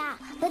 Yeah,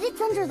 but it's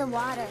under the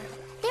water.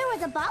 There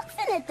was a box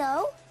in it,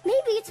 though.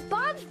 Maybe it's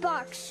Bob's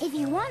box. If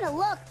you want to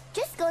look,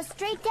 just go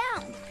straight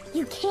down.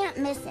 You can't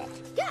miss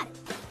it. Got it.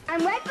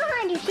 I'm right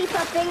behind you,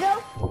 Sheepuff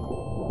Bingo.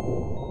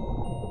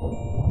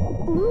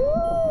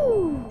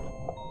 Ooh!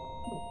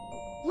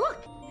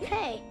 Look!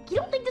 Hey, you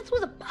don't think this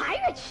was a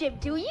pirate ship,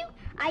 do you?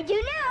 I do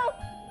now.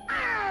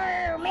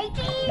 Arr,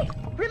 matey!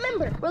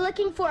 Remember, we're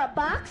looking for a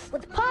box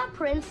with paw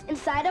prints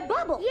inside a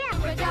bubble. Yeah,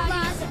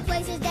 lots of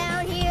places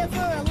down here for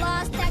a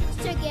lost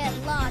text to get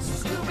lost.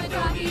 Scuba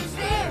doggies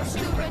there,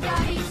 scuba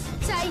doggies.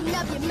 Tighten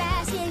up your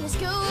mask and your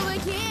scuba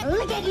kit.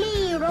 Look at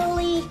me,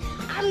 Rolly.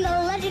 I'm the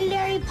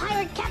legendary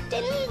pirate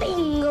captain,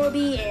 Bingo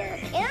Beard.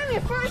 And I'm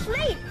your first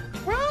mate,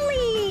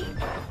 Rolly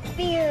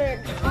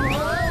Beard.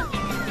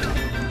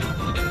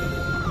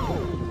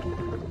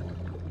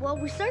 Well,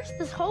 we searched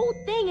this whole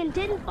thing and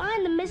didn't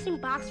find the missing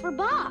box for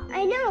Bob.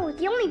 I know.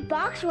 The only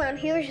box around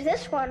here is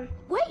this one.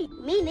 Wait,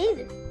 me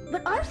neither.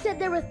 But Arf said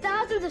there were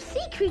thousands of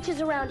sea creatures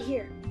around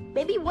here.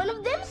 Maybe one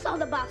of them saw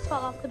the box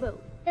fall off the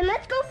boat. Then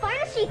let's go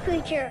find a sea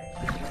creature.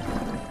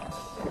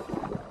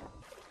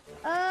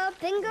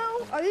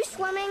 Bingo, are you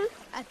swimming?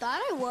 I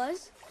thought I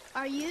was.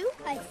 Are you?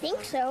 I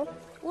think so.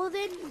 Well,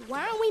 then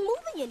why aren't we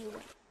moving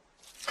anywhere?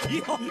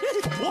 Hey,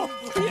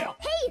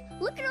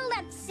 look at all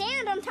that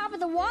sand on top of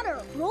the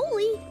water.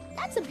 Rolly,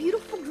 that's a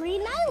beautiful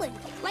green island,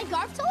 like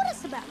Arf told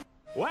us about.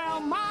 Well,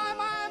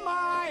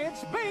 my,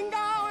 it's Bingo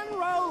and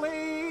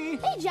Rolly.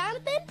 Hey,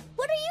 Jonathan,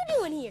 what are you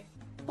doing here?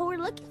 Well, we're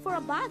looking for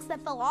a box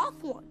that fell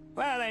off one.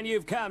 Well, then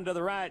you've come to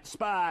the right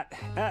spot.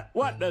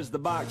 What does the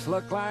box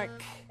look like?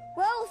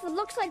 Well, if it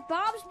looks like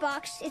Bob's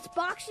box, it's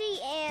boxy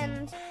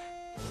and...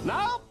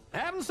 Nope,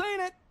 haven't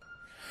seen it.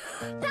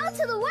 Down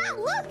to the wow,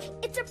 look!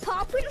 It's a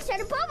paw print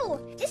inside a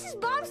bubble. This is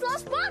Bob's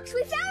lost box.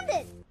 We found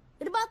it.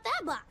 What about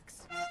that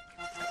box?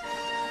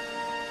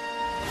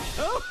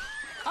 Oh,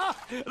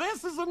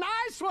 this is a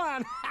nice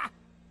one.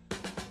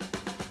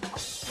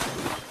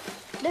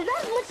 There's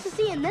not as much to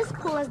see in this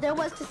pool as there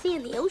was to see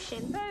in the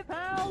ocean. Hey,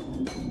 pal.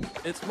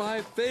 It's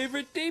my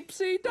favorite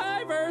deep-sea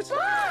divers.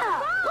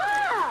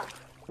 Bob!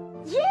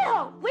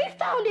 Yeah, we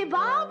found it,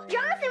 Bob.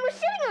 Jonathan was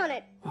sitting on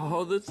it.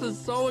 Oh, this is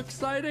so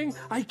exciting.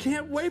 I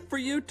can't wait for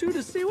you two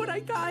to see what I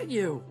got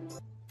you.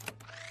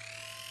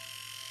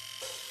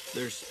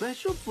 There's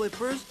special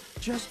flippers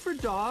just for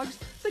dogs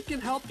that can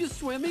help you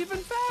swim even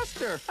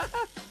faster.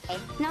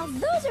 Now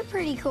those are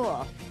pretty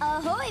cool.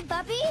 Ahoy,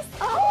 puppies!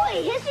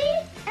 Ahoy,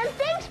 Hissy! And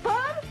thanks,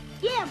 Bob.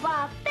 Yeah,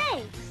 Bob,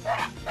 thanks.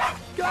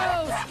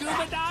 Go,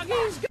 scuba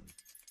doggies! Go.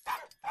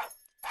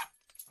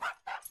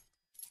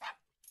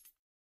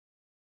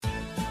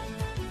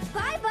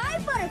 Bye-bye,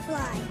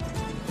 butterfly.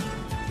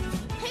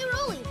 Hey,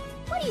 Rolly,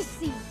 what do you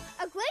see?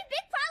 A great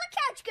big pile of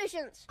couch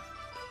cushions.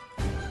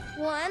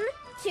 1,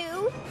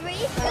 2, 3,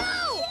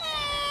 go!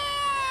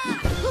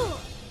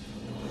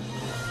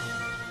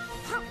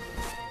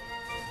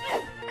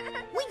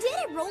 We did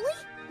it, Rolly.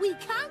 We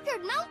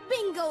conquered Mount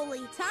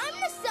Bingoli. Time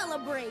to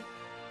celebrate.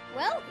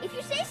 Well, if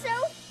you say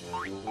so.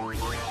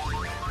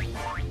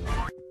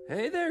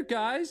 Hey there,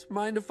 guys.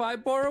 Mind if I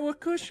borrow a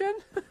cushion?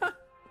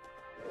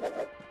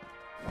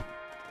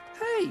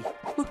 Hey,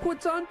 look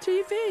what's on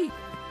TV.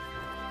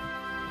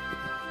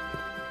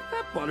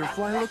 That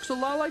butterfly looks a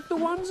lot like the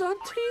ones on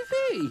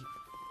TV.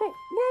 Oh,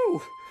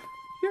 whoa.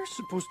 You're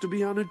supposed to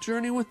be on a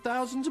journey with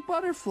thousands of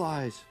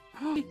butterflies.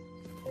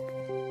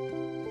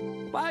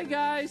 Bye,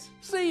 guys.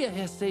 See ya,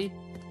 Hissy.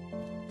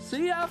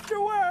 See you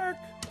after work.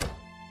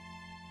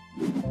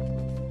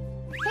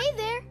 Hey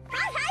there.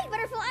 Hi,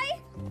 butterfly.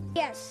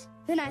 Yes,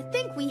 then I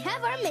think we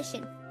have our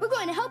mission. We're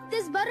going to help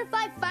this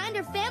butterfly find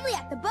her family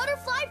at the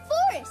butterfly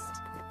forest.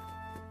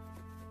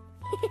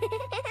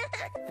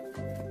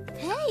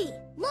 Hey,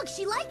 look,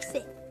 she likes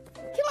it.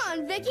 Come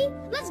on, Vicky.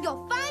 Let's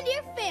go find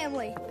your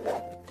family.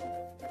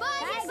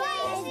 Bye, guys.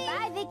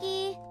 Bye,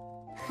 Vicky.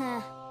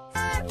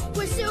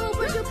 We're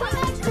super duper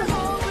extra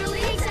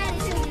overly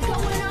excited to be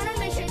going on a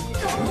mission.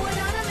 Going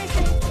on a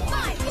mission.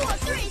 5, 4,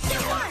 3, 2,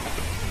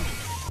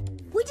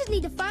 1. We just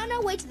need to find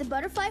our way to the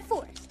butterfly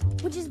forest,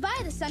 which is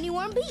by the sunny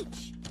warm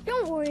beach.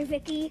 Don't worry,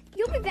 Vicky.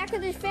 You'll be back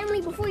with this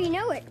family before you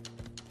know it.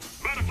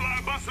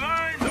 Butterfly bus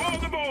lines,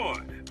 all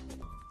aboard!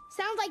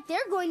 Sounds like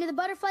they're going to the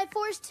butterfly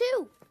forest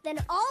too. Then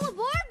all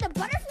aboard the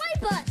butterfly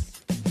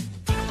bus.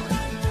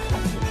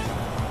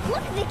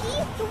 Look,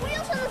 Vicky, the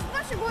wheels on this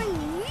bus are going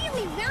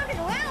really round and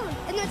around,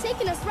 and they're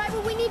taking us right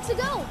where we need to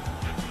go.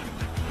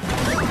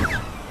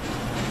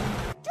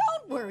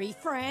 Don't worry,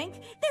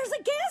 Frank. There's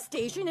a gas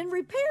station and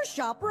repair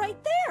shop right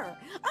there.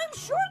 I'm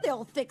sure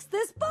they'll fix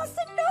this bus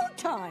in no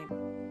time.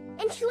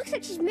 And she looks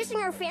like she's missing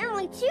our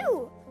family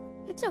too.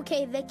 It's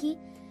okay, Vicky.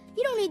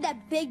 You don't need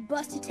that big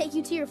bus to take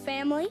you to your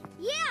family.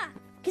 Yeah,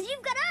 because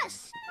you've got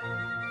us.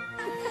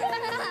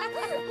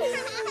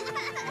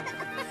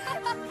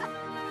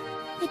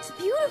 It's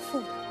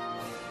beautiful.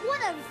 What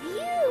a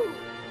view!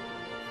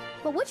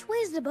 But which way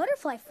is the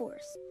butterfly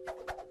forest?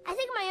 I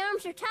think my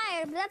arms are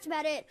tired, but that's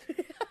about it.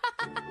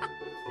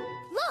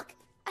 Look!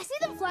 I see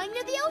them flying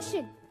near the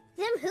ocean.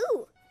 Them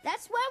who?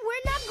 That's why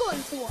we're not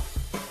going to walk.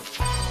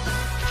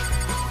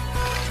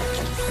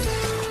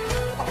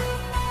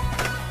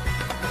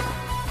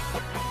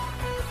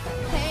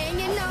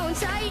 Hanging on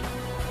tight,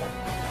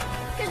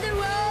 'cause the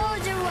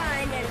roads are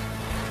winding.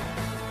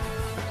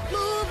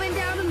 Moving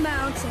down the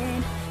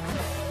mountain.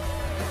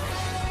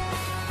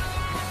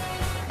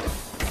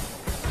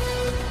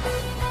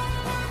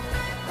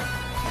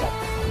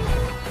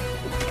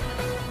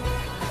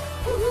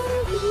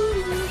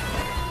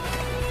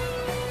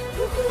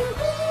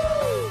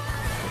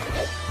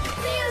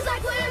 Feels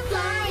like we're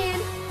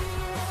flying.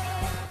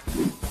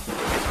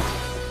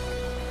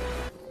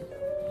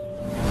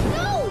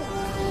 No!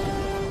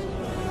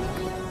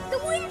 The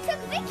wind took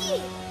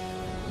Vicky.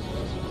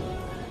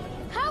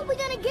 How are we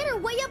gonna get her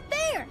way up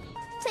there?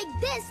 Take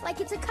this like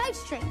it's a kite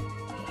string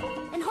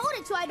and hold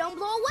it so I don't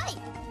blow away.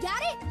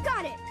 Got it?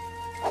 Got it.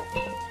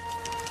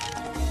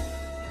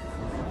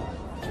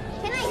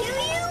 Can I hear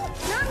you?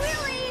 Not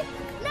really.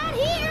 Not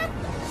here.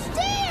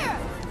 Stare.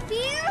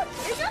 Fear?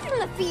 There's nothing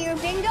to fear,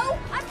 Bingo.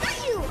 I've got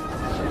you.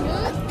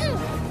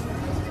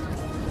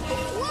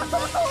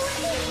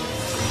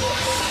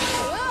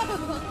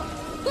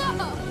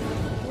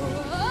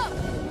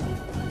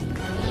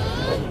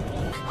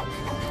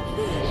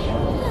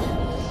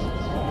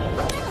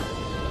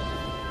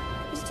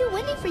 It's too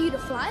windy for you to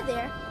fly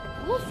there.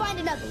 We'll find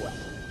another way.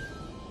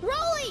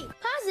 Rolly!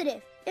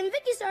 Positive. And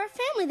Vicky saw our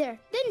family there,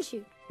 didn't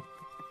you?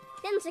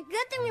 Then it's a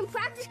good thing we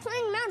practiced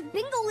climbing Mount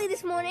Bingoley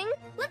this morning.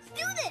 Let's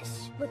do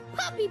this with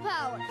puppy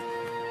power.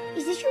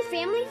 Is this your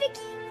family,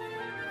 Vicky?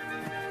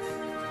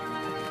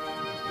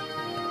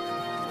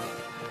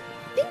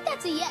 I think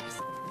that's a yes.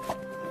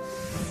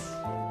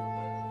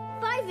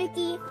 Bye,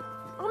 Vicky.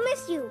 I'll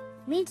miss you.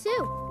 Me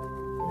too.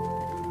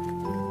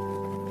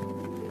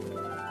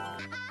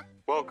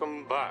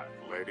 Welcome back,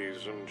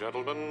 ladies and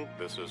gentlemen.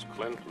 This is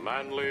Clint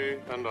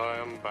Manley, and I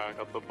am back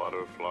at the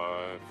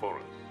Butterfly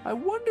Forest. I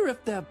wonder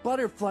if that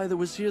butterfly that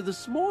was here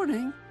this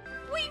morning...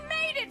 We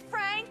made it,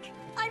 Frank!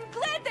 I'm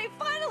glad they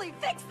finally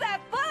fixed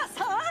that bus,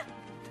 huh?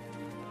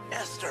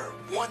 Esther,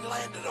 one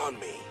landed on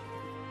me.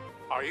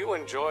 Are you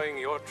enjoying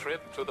your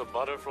trip to the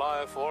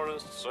Butterfly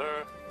Forest,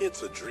 sir?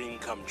 It's a dream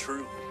come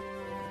true.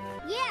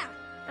 Yeah,